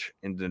lunch,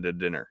 and then to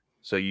dinner.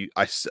 So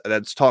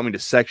that's taught me to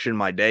section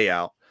my day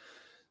out.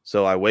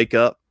 So I wake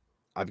up,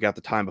 I've got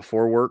the time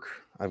before work,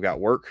 I've got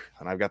work,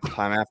 and I've got the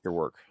time after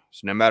work.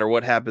 So no matter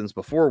what happens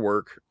before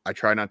work, I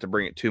try not to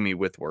bring it to me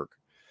with work.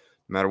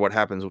 No matter what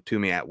happens to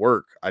me at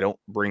work, I don't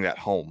bring that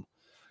home.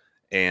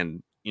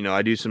 And,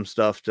 I do some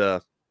stuff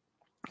to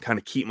kind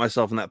of keep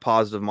myself in that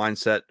positive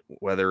mindset,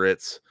 whether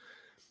it's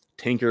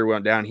tinker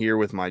went down here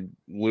with my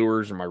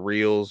lures or my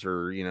reels,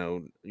 or,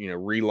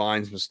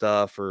 relines and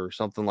stuff or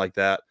something like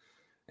that,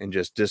 and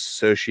just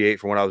disassociate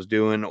from what I was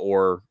doing.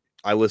 Or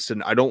I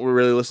don't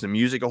really listen to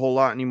music a whole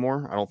lot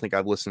anymore. I don't think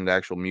I've listened to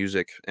actual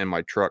music in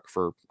my truck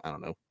for,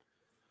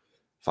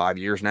 5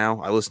 years now.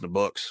 I listen to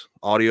books,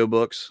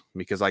 audiobooks,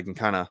 because I can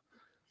kind of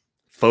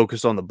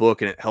focus on the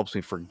book, and it helps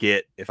me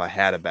forget if I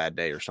had a bad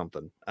day or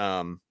something.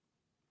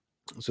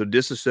 So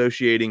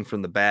disassociating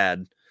from the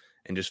bad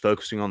and just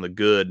focusing on the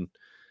good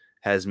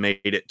has made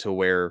it to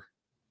where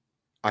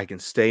I can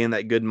stay in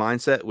that good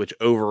mindset, which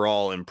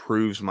overall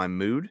improves my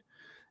mood,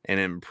 and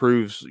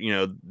improves,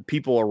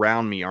 people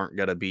around me aren't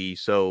going to be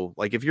so,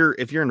 like, if you're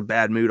in a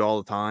bad mood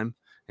all the time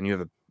and you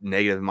have a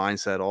negative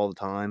mindset all the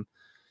time,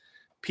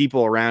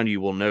 people around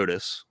you will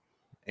notice,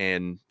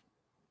 and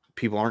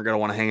people aren't going to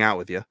want to hang out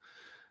with you.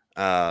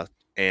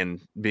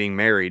 And being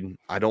married,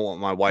 I don't want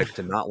my wife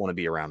to not want to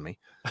be around me.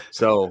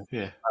 So,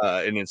 yeah.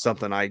 And it's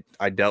something I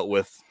dealt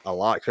with a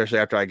lot, especially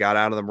after I got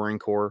out of the Marine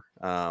Corps.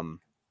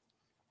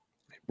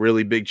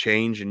 Really big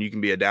change, and you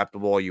can be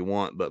adaptable all you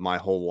want, but my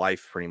whole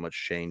life pretty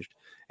much changed.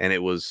 And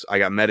I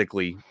got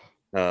medically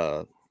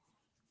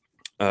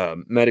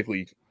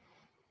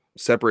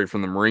separated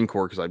from the Marine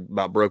Corps because I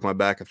about broke my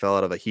back. I fell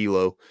out of a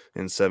helo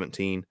in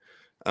 17.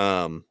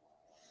 And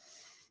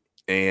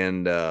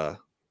And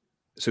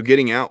so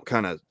getting out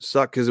kind of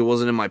sucked because it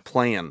wasn't in my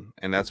plan.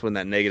 And that's when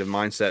that negative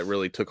mindset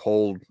really took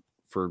hold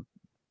for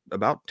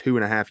about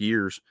 2.5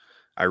 years.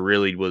 I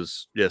really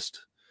was just,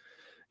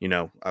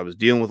 I was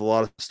dealing with a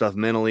lot of stuff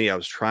mentally. I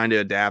was trying to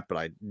adapt, but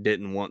I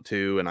didn't want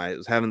to. And I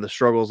was having the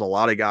struggles. A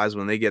lot of guys,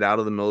 when they get out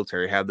of the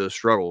military, have those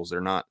struggles.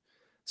 They're not,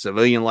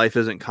 civilian life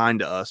isn't kind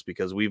to us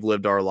because we've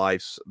lived our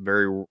lives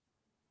very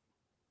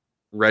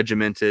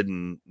regimented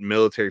and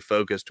military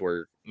focused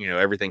where,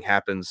 everything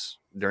happens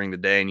during the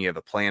day and you have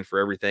a plan for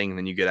everything. And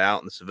then you get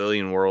out in the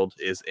civilian world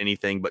is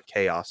anything but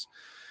chaos.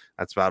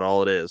 That's about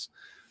all it is.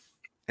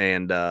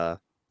 And, I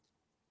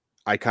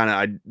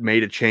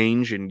made a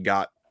change and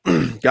got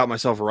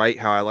myself right,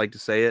 how I like to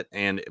say it.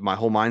 And my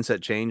whole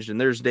mindset changed. And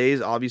there's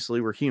days,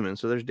 obviously we're human.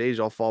 So there's days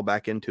I'll fall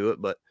back into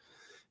it, but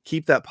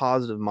keep that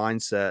positive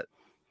mindset.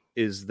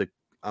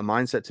 A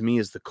mindset to me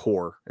is the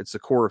core. It's the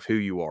core of who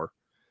you are.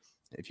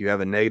 If you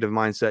have a negative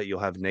mindset,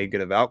 you'll have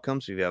negative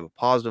outcomes. If you have a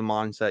positive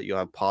mindset, you'll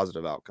have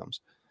positive outcomes.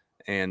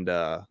 And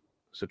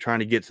so trying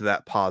to get to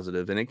that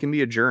positive, and it can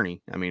be a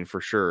journey. I mean,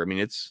 for sure. I mean,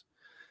 it's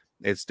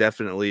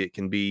definitely, it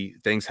can be,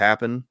 things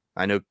happen.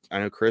 I know,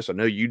 Chris, I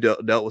know you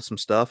dealt with some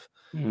stuff.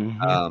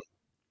 Mm-hmm.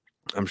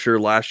 I'm sure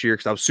last year,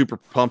 because I was super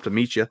pumped to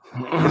meet you.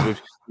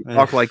 We've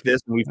talked like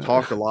this, and we've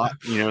talked a lot,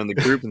 in the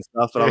group and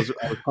stuff. But I was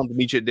pumped to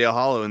meet you at Dale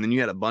Hollow, and then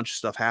you had a bunch of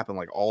stuff happen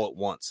like all at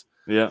once.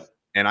 Yeah.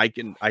 And I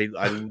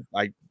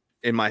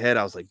in my head,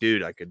 I was like,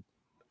 dude, I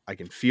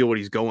can feel what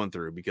he's going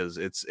through, because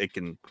it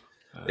can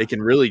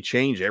really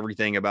change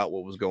everything about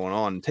what was going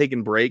on.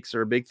 Taking breaks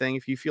are a big thing.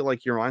 If you feel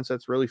like your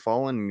mindset's really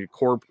falling and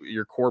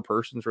your core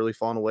person's really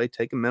falling away,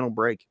 take a mental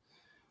break.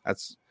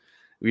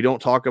 We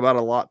don't talk about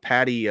a lot.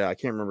 Patty, I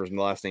can't remember his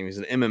last name. He's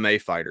an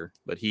MMA fighter,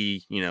 but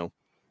he,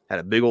 had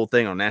a big old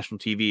thing on national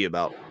TV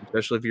about,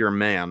 especially if you're a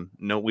man.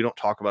 No, we don't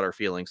talk about our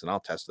feelings, and I'll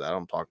test that. I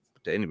don't talk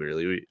to anybody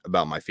really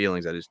about my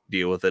feelings. I just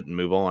deal with it and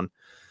move on.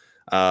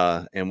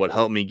 And what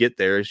helped me get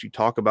there is you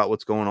talk about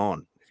what's going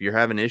on. If you're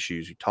having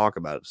issues, you talk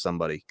about it to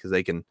somebody, because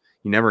you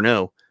never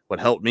know. What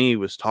helped me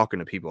was talking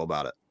to people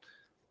about it.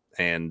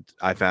 And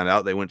I found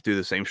out they went through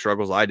the same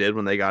struggles I did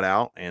when they got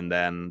out. And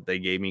then they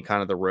gave me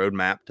kind of the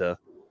roadmap to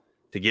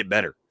get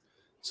better.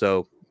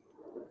 So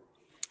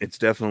it's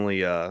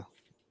definitely,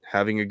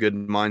 having a good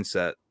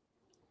mindset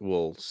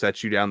will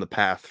set you down the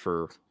path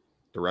for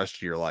the rest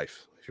of your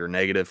life. If you're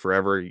negative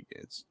forever,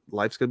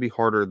 life's going to be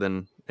harder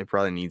than it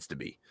probably needs to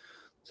be.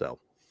 So,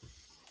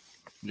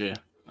 yeah,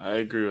 I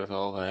agree with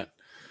all that.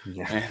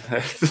 Yeah,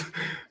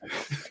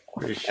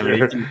 for sure.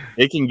 I mean,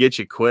 it can get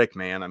you quick,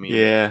 man. I mean,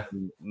 yeah,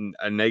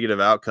 a negative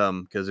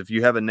outcome, because if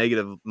you have a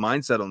negative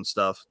mindset on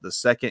stuff, the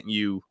second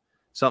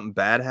something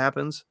bad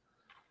happens,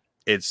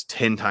 it's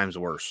 10 times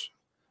worse.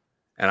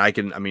 And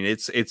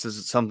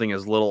it's something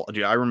as little.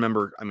 I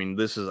remember,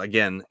 this is,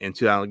 again,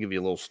 I'll give you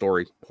a little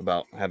story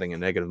about having a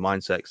negative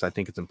mindset, because I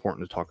think it's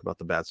important to talk about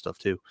the bad stuff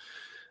too.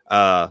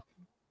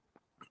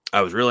 I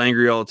was real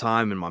angry all the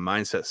time, and my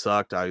mindset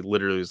sucked. I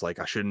literally was like,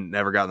 I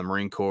never got in the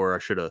Marine Corps. I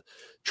should have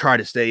tried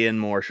to stay in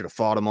more. I should have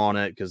fought him on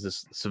it, because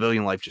this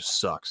civilian life just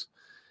sucks.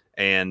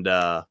 And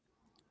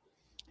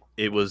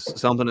it was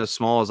something as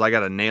small as I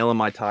got a nail in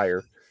my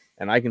tire,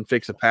 and I can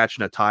fix a patch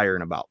in a tire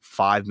in about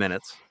 5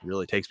 minutes. It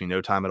really takes me no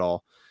time at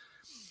all.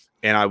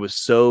 And I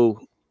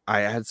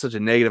had such a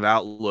negative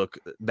outlook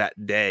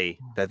that day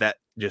that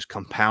just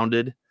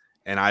compounded,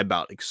 and I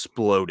about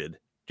exploded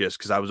just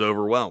because I was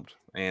overwhelmed.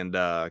 And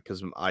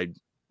because my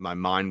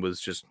mind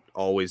was just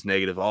always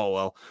negative. Oh,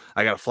 well,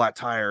 I got a flat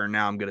tire and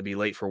now I'm going to be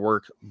late for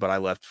work, but I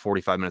left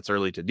 45 minutes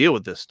early to deal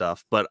with this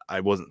stuff. But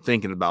I wasn't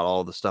thinking about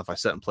all the stuff I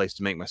set in place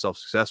to make myself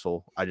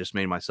successful. I just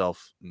made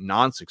myself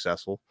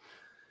non-successful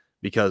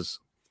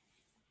because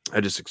I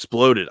just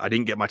exploded. I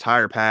didn't get my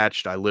tire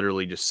patched. I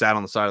literally just sat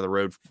on the side of the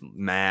road,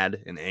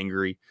 mad and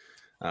angry.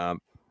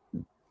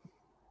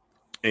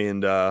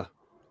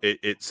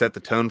 It set the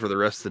tone for the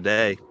rest of the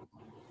day.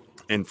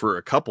 And for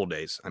a couple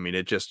days,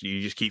 you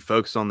just keep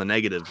focused on the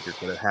negative. You're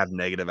going to have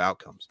negative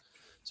outcomes.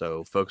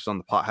 So focus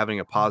on having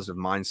a positive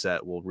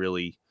mindset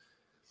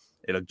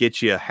it'll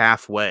get you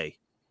halfway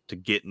to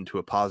get into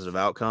a positive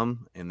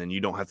outcome. And then you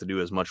don't have to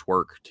do as much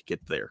work to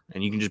get there.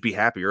 And you can just be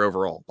happier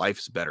overall.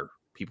 Life's better.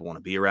 People want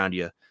to be around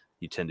you.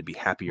 You tend to be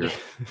happier.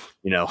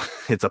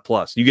 It's a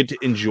plus. You get to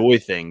enjoy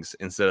things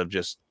instead of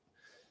just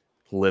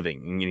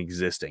living and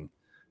existing.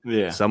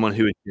 Yeah. Someone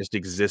who just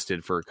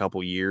existed for a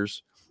couple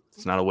years,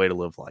 it's not a way to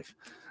live life.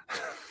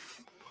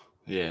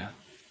 Yeah.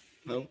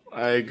 No,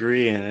 I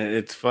agree. And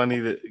it's funny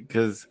that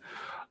because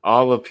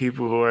all the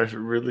people who are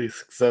really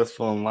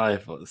successful in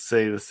life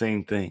say the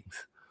same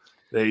things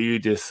that you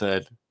just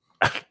said.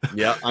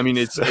 Yeah.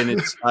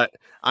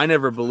 I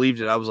never believed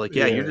it. I was like,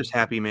 yeah, you're just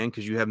happy, man,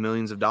 because you have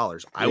millions of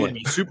dollars. I would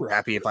be super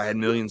happy if I had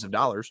millions of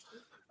dollars.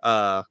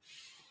 But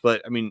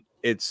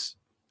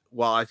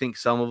while I think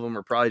some of them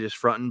are probably just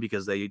fronting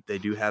because they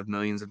do have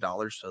millions of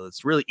dollars. So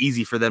it's really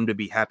easy for them to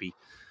be happy.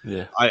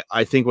 Yeah.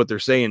 I think what they're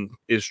saying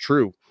is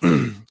true.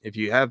 If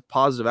you have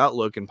positive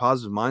outlook and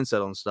positive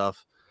mindset on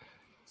stuff,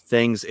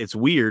 it's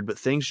weird, but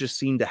things just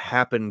seem to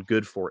happen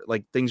good for it.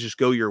 Like things just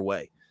go your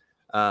way.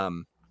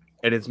 And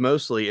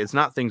it's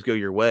not things go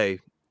your way,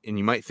 and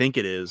you might think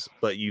it is,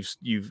 but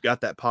you've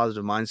got that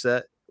positive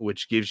mindset,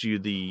 which gives you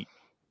the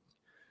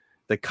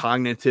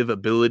cognitive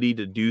ability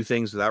to do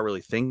things without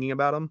really thinking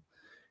about them.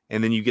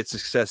 And then you get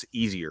success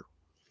easier.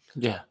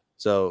 Yeah.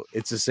 So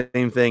it's the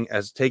same thing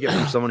as take it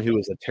from someone who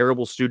was a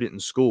terrible student in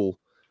school.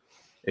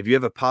 If you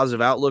have a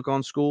positive outlook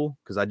on school,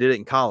 because I did it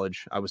in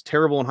college, I was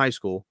terrible in high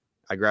school.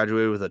 I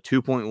graduated with a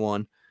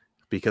 2.1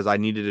 because I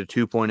needed a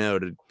 2.0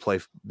 to play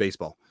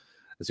baseball.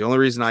 That's the only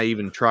reason I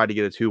even tried to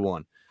get a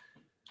 2.1.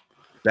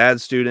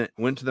 Bad student,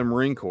 went to the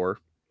Marine Corps,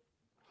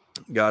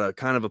 got a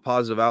kind of a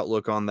positive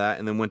outlook on that,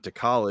 and then went to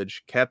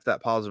college, kept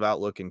that positive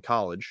outlook in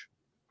college,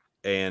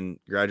 and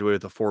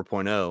graduated with a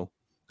 4.0.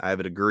 I have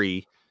a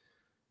degree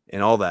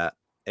and all that.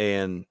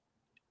 And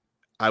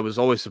I was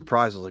always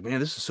surprised. I was like, man,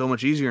 this is so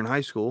much easier in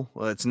high school.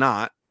 Well, it's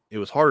not. It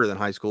was harder than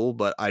high school,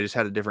 but I just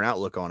had a different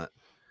outlook on it.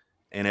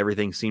 And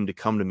everything seemed to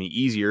come to me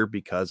easier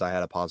because I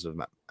had a positive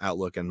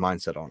outlook and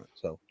mindset on it.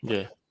 So,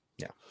 yeah.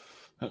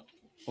 Yeah.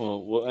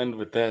 Well, we'll end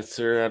with that,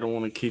 sir. I don't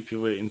want to keep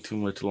you waiting too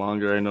much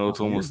longer. I know it's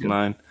almost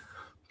 9,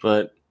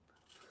 but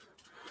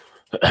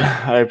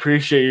I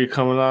appreciate you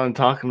coming on and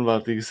talking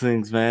about these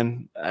things,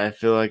 man. I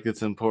feel like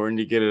it's important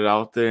to get it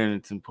out there, and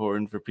it's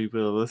important for people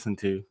to listen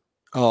to.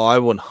 Oh, I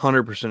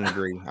 100%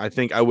 agree.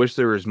 I wish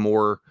there was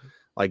more,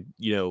 like,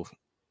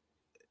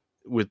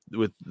 with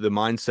the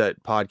Mindset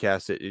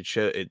podcast,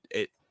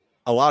 it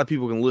a lot of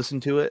people can listen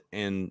to it,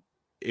 and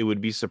it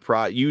would be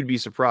surprised. You would be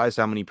surprised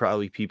how many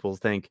probably people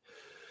think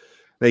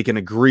they can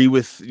agree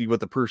with what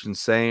the person's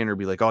saying, or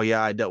be like, oh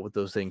yeah, I dealt with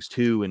those things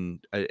too.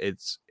 And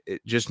it's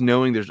just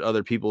knowing there's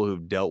other people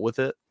who've dealt with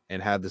it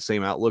and had the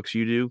same outlooks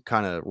you do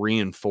kind of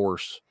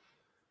reinforce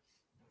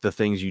the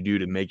things you do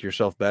to make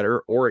yourself better,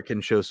 or it can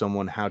show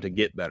someone how to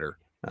get better.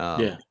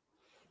 So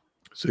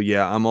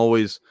yeah, I'm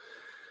always,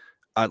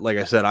 like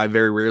I said, I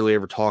very rarely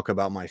ever talk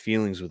about my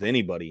feelings with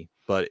anybody,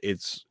 but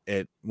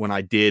when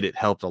I did, it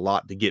helped a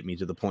lot to get me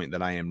to the point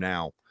that I am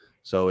now.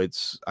 So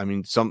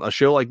a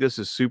show like this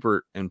is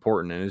super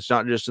important, and it's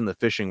not just in the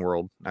fishing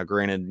world. Now,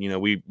 granted,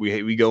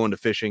 we go into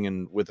fishing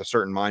and with a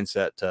certain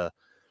mindset to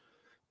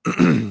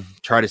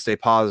try to stay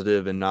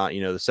positive and not,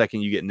 the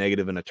second you get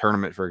negative in a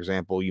tournament, for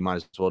example, you might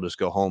as well just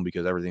go home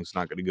because everything's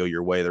not going to go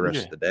your way the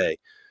rest of the day.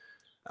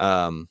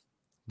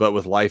 But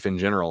with life in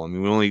general, I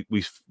mean,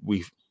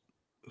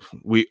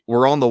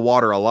 we're on the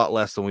water a lot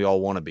less than we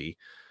all want to be,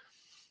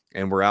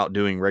 and we're out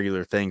doing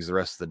regular things the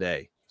rest of the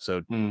day.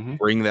 So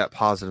bring that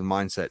positive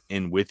mindset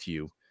in with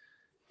you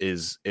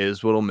is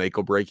what'll make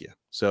or break you.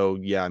 So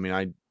yeah, I mean,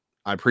 I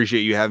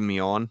appreciate you having me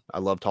on. I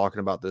love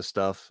talking about this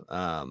stuff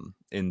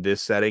in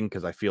this setting,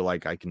 because I feel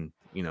like I can,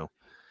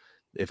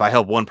 if I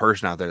help one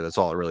person out there, that's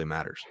all that really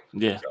matters.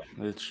 Yeah,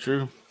 it's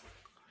true.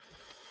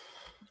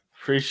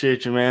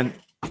 Appreciate you, man.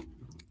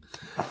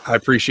 I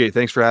appreciate it.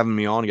 Thanks for having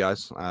me on,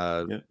 guys.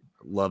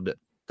 Loved it.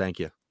 Thank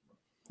you.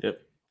 Yep.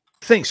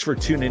 Thanks for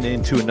tuning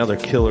in to another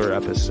killer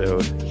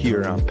episode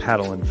here on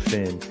Paddle and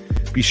Fin.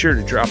 Be sure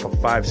to drop a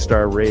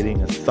 5-star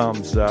rating, a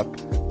thumbs up,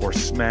 or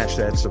smash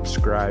that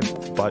subscribe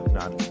button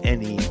on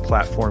any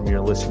platform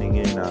you're listening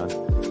in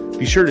on.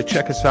 Be sure to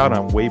check us out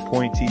on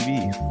Waypoint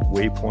TV,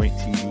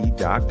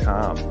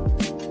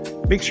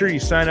 waypointtv.com. Make sure you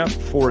sign up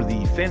for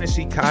the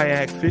Fantasy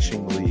Kayak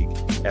Fishing League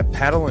at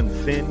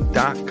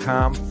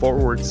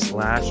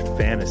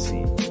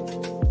paddleandfin.com/fantasy.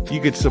 You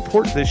could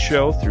support this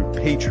show through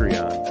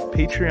Patreon,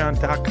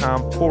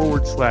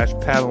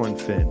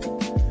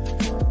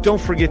 patreon.com/paddleandfin. Don't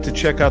forget to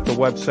check out the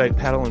website,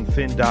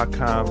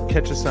 paddleandfin.com.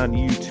 Catch us on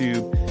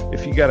YouTube.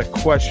 If you got a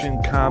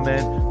question,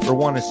 comment, or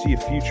want to see a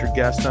future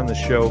guest on the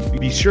show,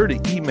 be sure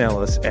to email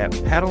us at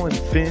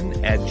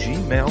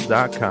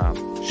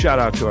paddleandfin@gmail.com. Shout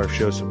out to our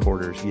show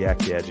supporters, Yak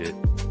Gadget.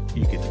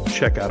 You can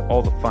check out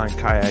all the fine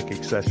kayak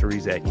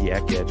accessories at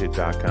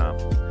yakgadget.com.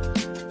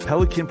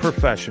 Pelican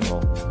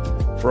Professional.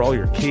 For all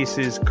your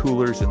cases,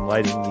 coolers, and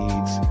lighting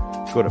needs,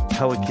 go to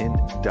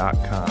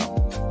pelican.com.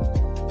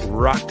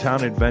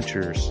 Rocktown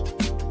Adventures,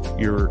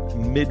 your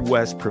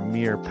Midwest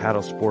premier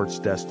paddle sports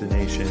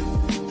destination.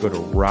 Go to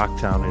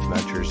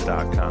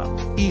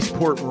rocktownadventures.com.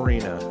 Eastport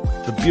Marina,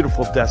 the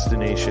beautiful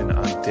destination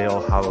on Dale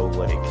Hollow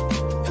Lake.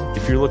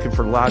 If you're looking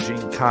for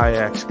lodging,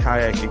 kayaks,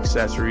 kayak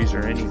accessories,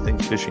 or anything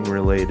fishing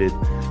related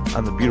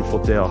on the beautiful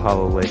Dale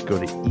Hollow Lake, go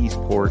to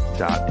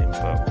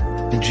eastport.info.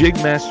 And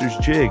Jigmasters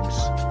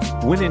Jigs.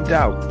 When in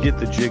doubt, get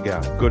the jig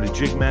out. Go to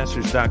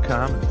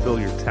jigmasters.com and fill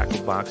your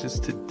tackle boxes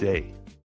today.